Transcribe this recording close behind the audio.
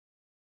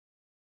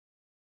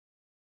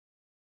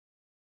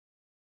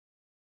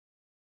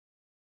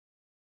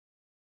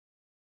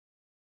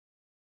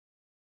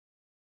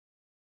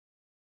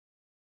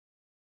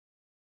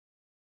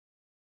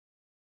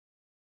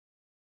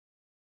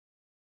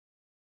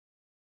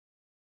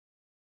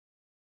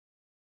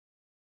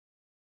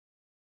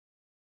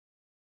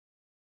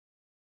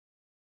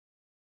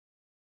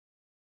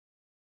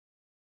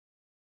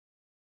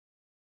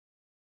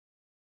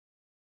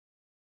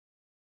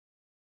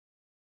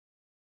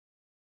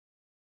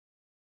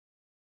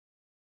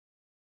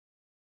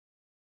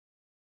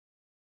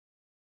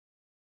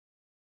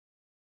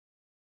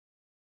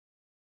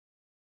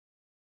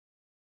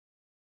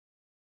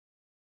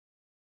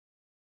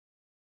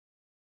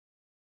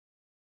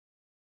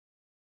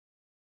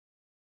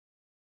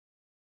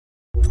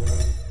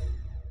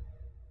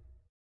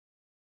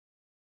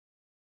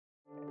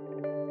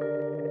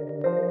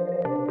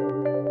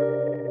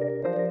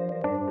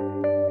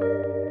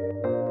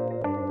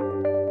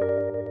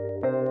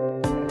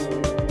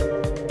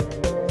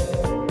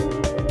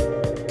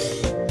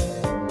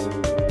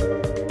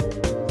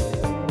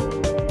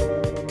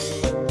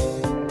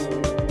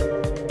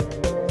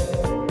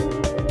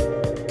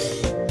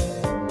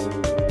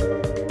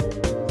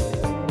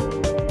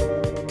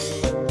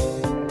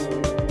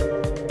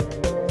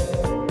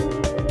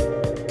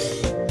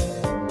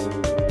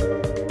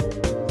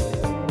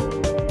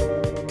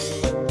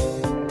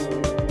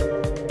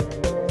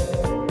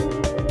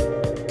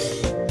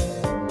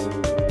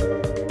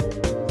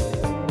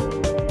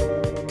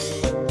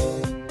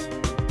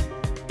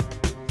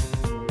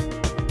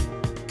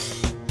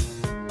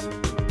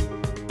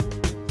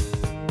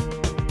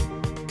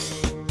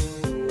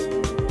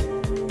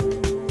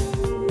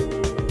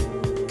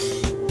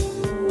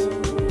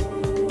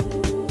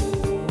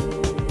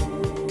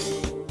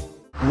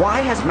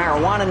Why has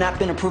marijuana not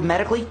been approved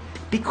medically?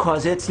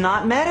 Because it's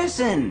not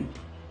medicine.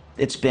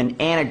 It's been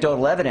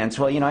anecdotal evidence.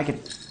 Well, you know, I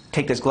could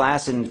take this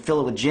glass and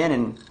fill it with gin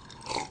and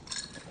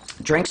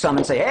drink some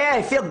and say, hey,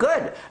 I feel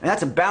good. And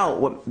that's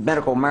about what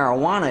medical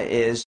marijuana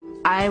is.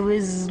 I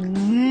was,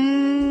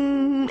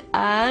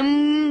 I'm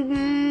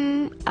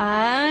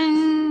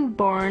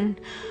born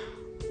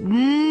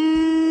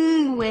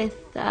with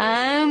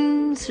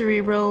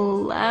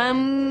cerebral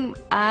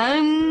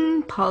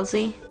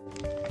palsy.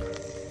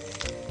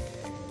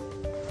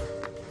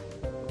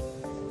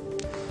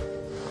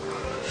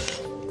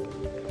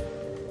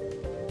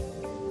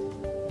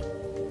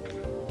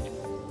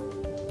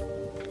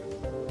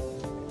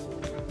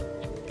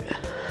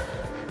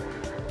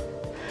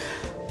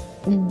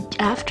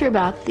 After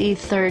about the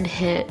third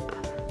hit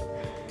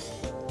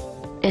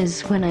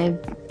is when I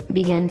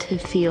began to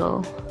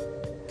feel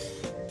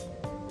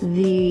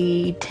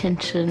the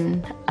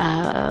tension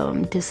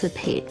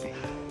dissipate.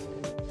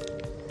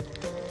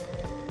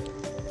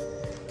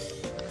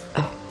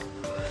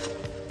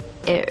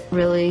 It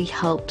really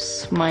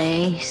helps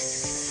my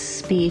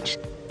speech.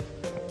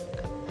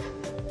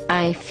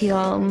 I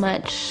feel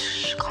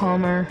much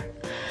calmer,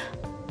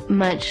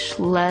 much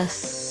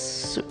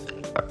less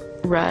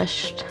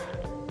rushed.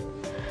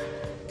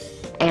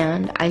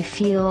 And I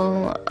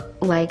feel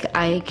like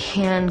I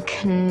can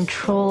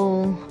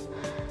control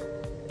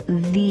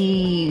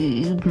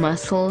the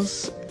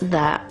muscles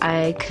that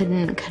I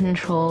couldn't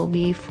control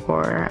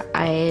before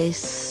I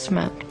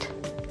smoked.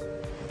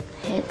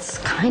 It's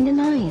kind of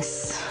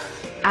nice.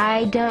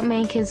 I don't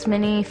make as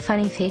many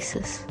funny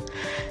faces.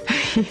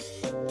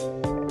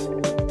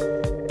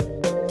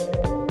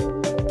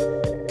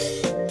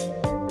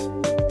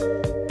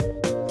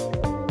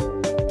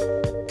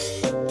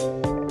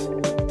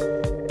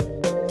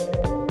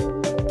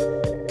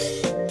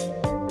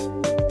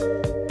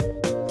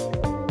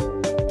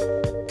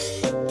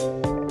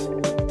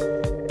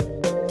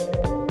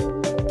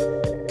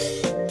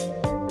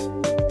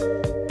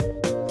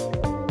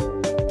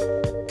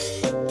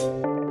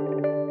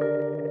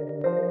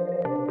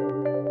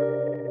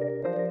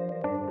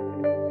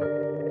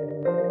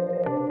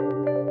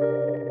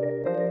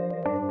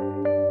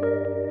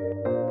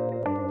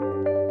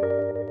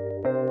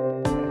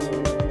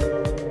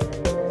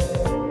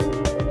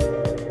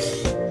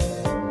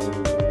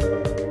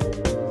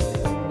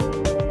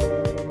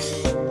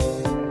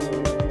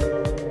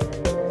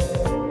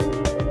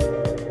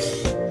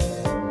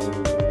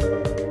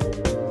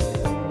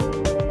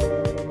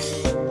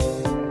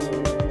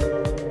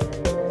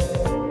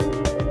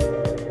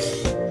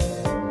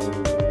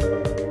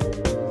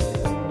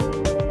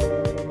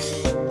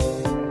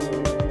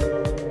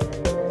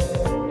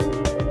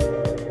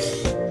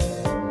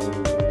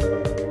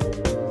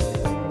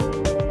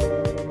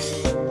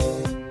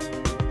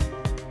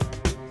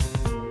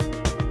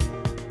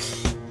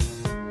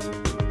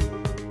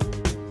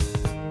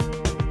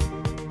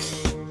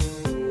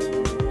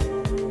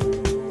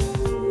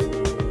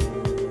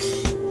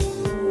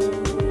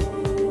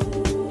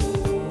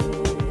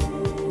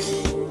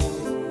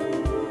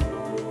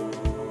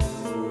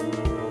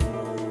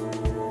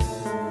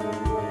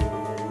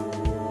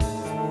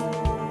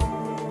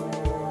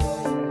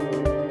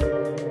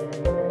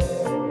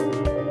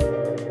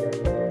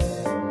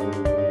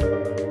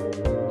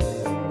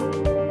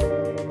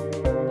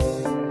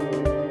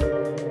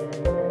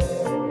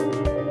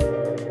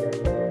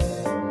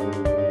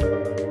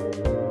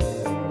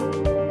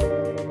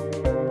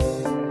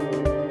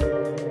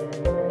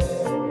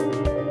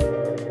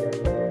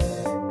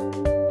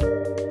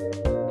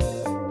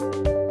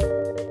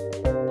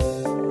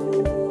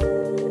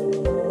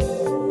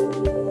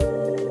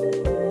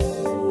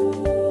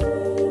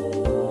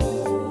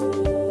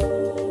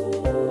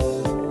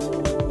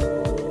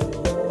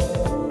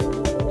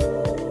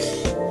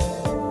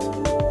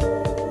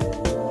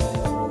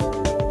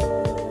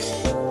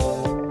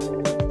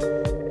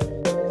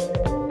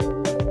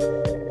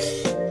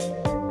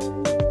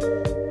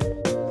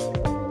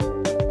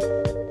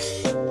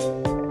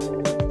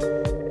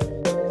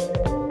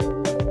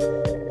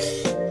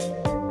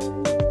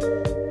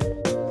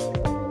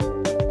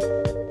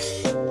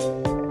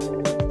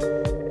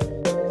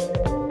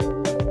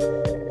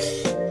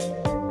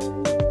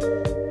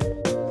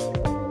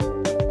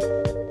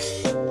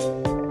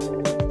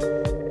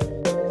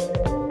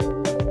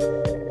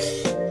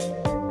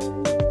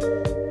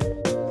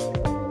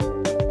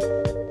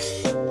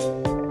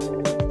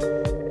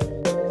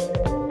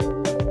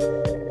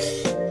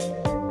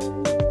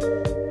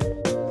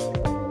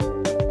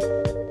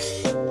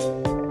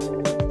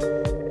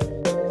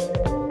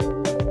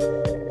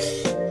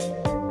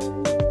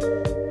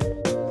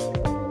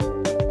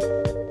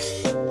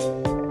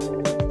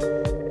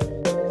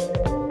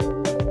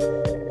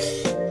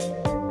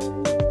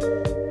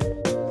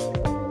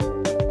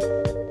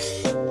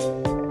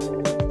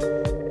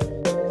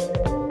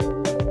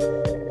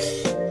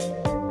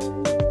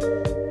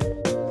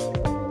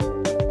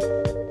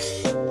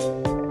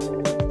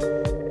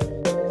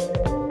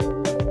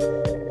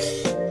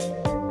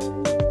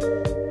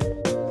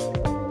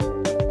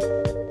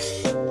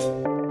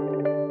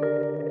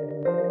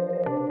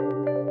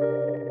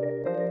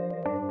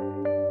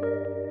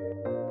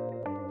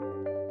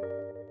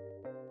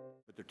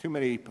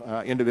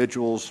 many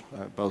individuals,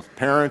 both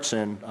parents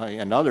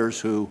and others,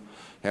 who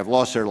have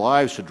lost their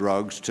lives to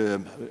drugs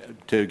to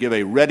give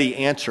a ready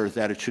answer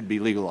that it should be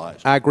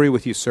legalized. I agree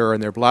with you, sir,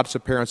 and there are lots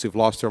of parents who've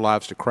lost their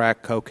lives to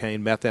crack,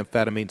 cocaine,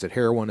 methamphetamines, and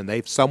heroin, and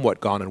they've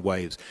somewhat gone in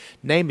waves.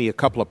 Name me a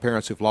couple of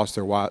parents who've lost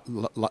their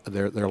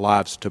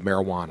lives to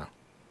marijuana.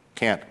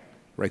 Can't.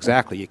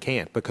 Exactly, you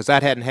can't, because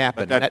that hadn't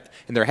happened, and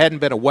there hadn't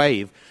been a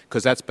wave,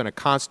 because that's been a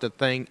constant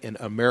thing in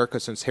America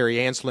since Harry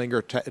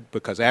Anslinger,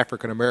 because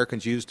African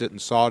Americans used it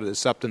and saw it as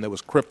something that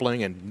was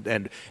crippling,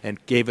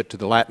 and gave it to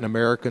the Latin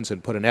Americans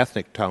and put an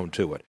ethnic tone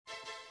to it.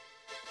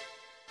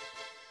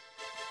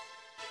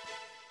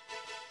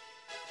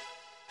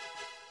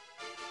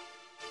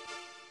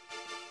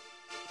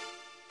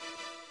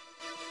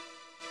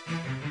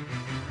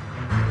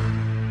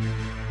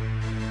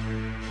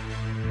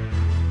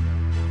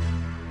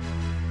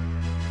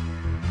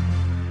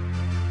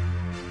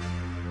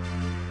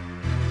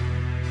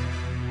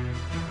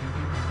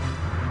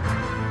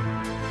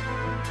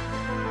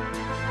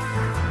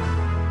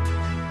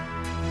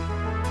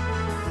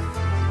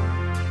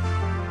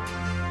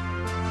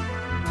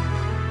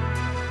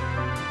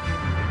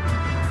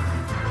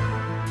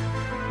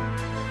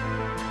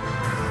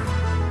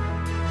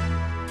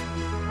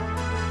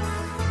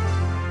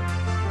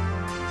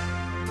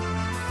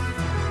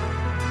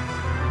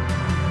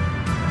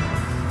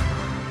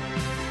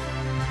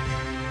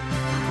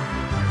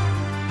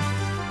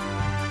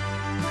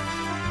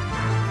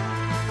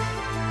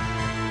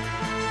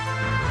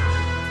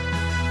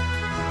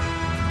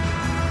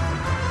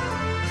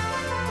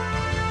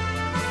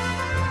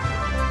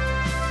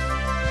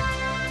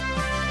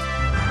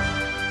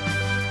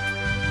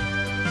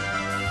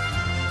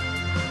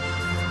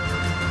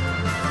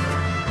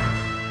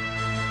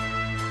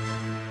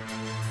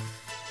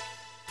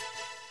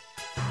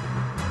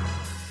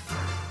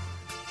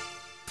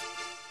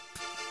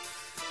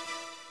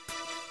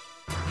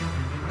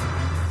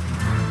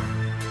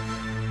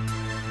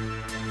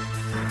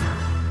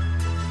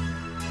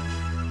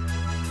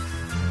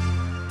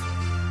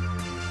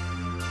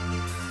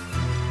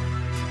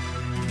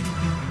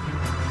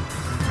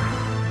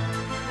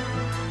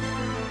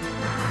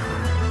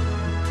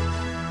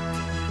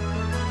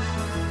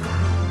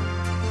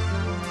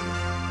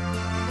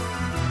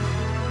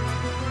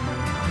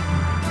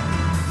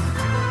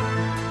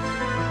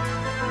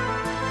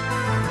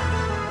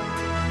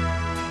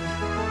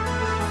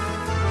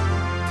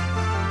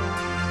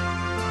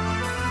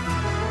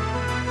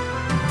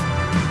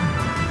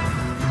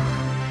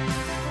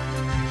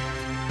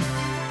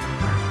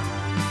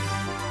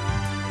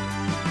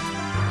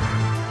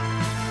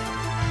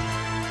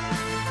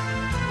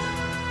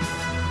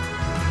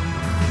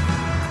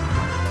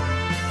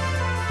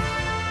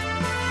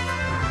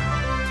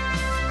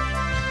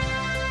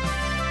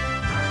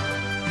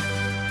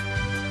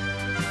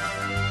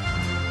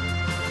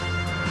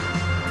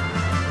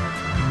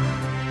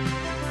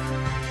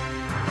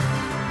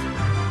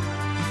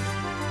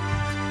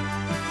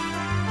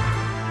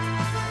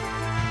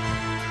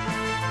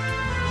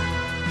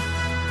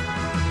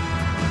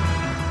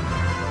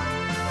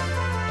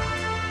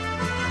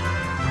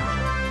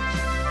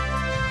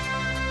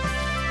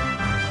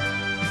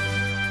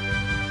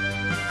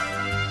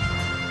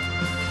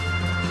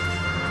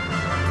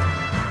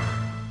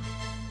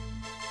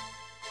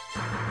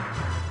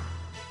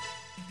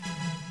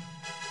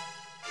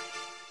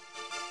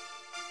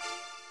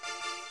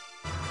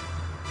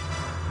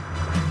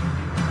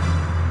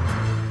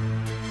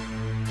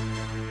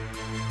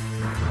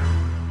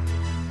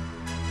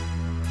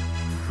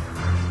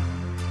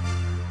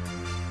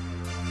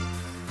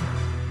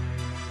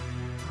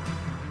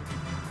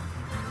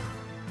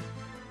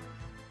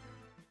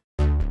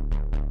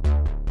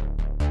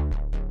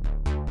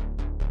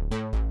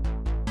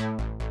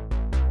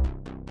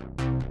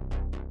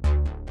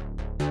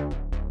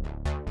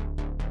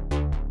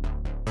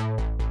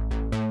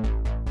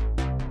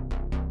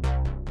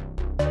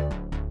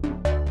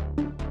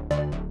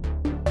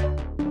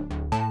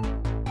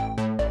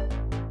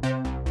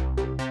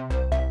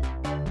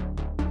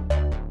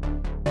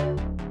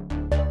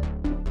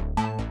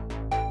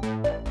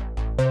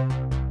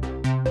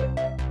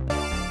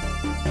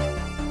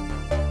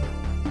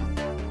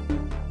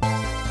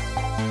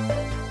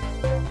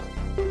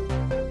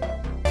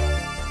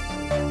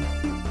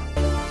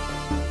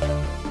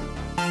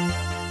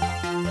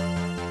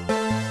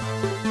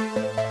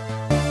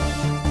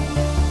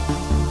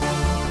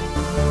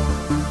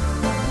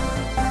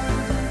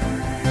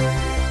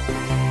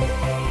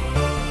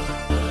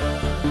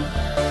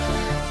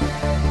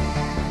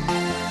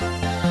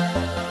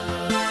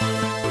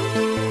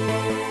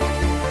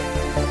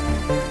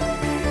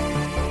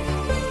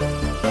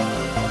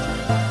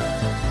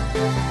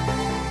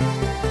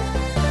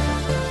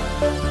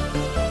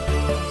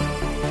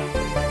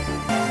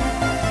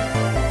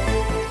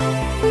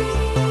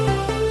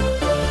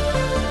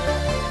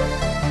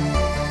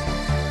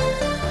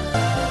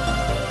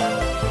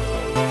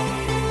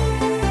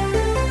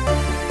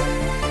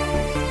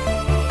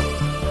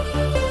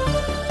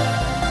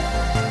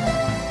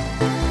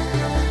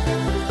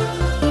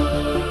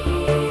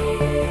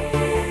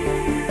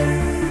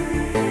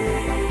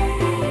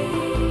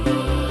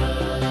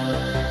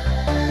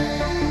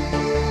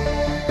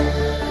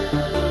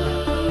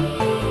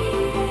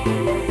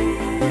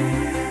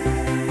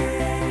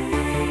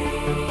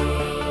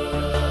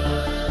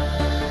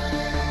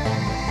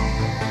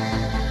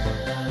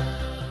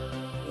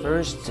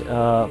 First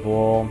of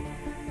all,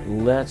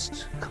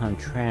 let's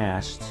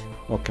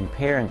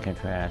compare and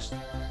contrast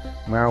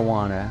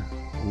marijuana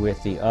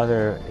with the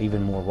other,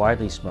 even more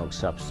widely smoked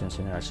substance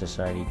in our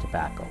society,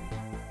 tobacco.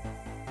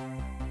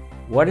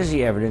 What is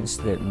the evidence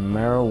that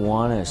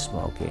marijuana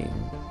smoking,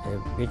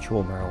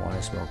 habitual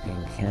marijuana smoking,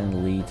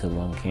 can lead to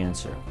lung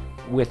cancer?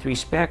 With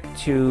respect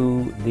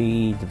to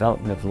the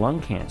development of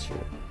lung cancer,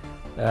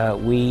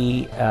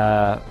 we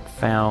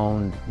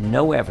found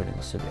no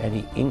evidence of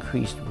any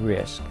increased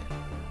risk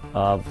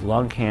of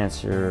lung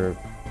cancer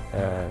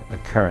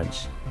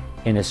occurrence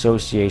in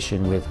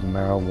association with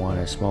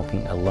marijuana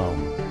smoking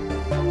alone.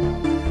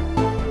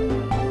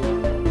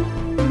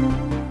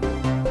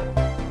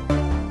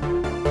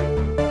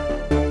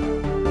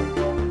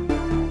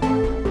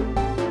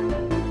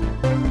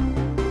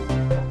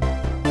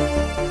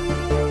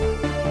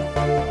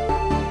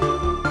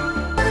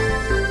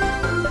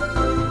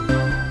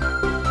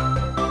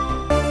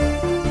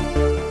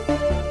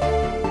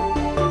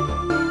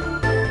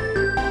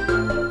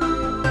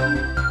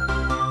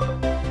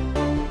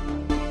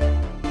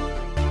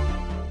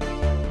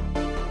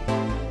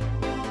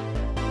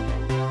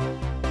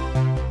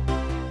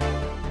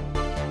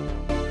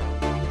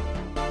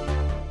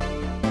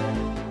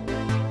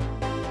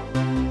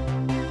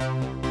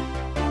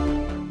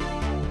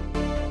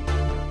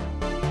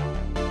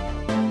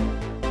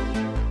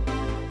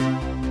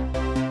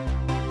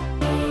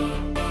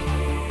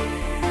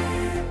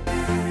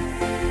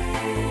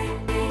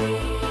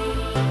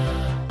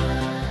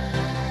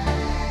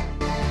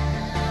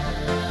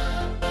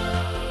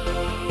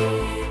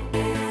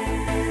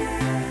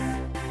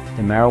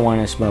 The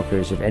marijuana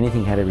smokers, if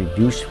anything, had a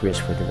reduced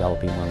risk for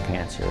developing lung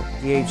cancer.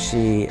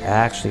 THC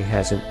actually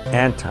has an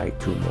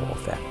anti-tumoral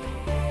effect.